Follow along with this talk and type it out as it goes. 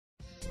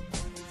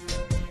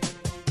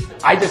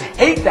I just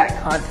hate that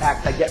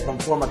contact I get from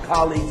former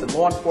colleagues in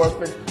law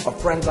enforcement or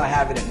friends I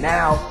have in it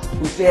now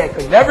who say I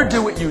could never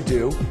do what you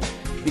do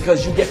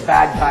because you get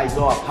bad guys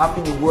off. How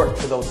can you work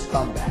for those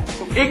scumbags?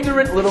 So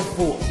ignorant little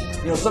fools.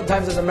 You know,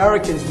 sometimes as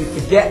Americans we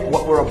forget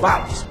what we're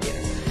about.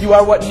 You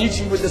are what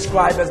Nietzsche would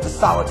describe as the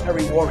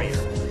solitary warrior.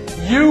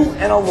 You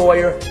and a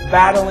lawyer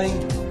battling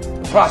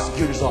the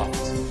prosecutor's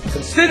office.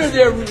 Consider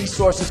their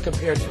resources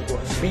compared to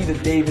yours. Be the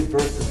David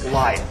versus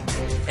Goliath.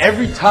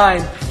 Every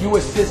time you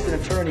assist an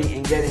attorney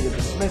in getting a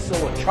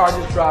dismissal, or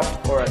charges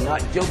dropped, or a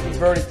not guilty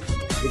verdict,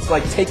 it's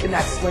like taking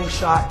that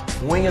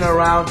slingshot, winging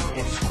around,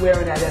 and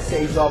squaring that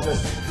SA's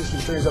office,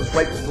 district attorney's office,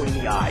 right between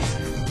the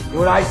eyes. You know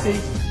what I see?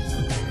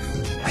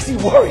 I see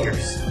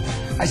warriors.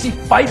 I see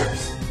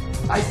fighters.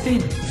 I see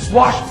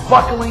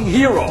swashbuckling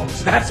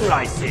heroes. That's what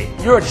I see.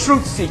 You're a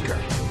truth seeker.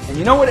 And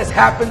you know what has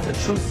happened to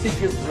truth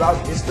seekers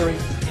throughout history?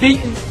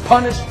 Beaten,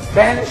 punished,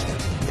 banished,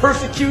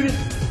 persecuted,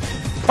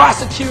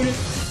 prosecuted,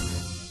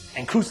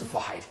 and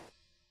crucified.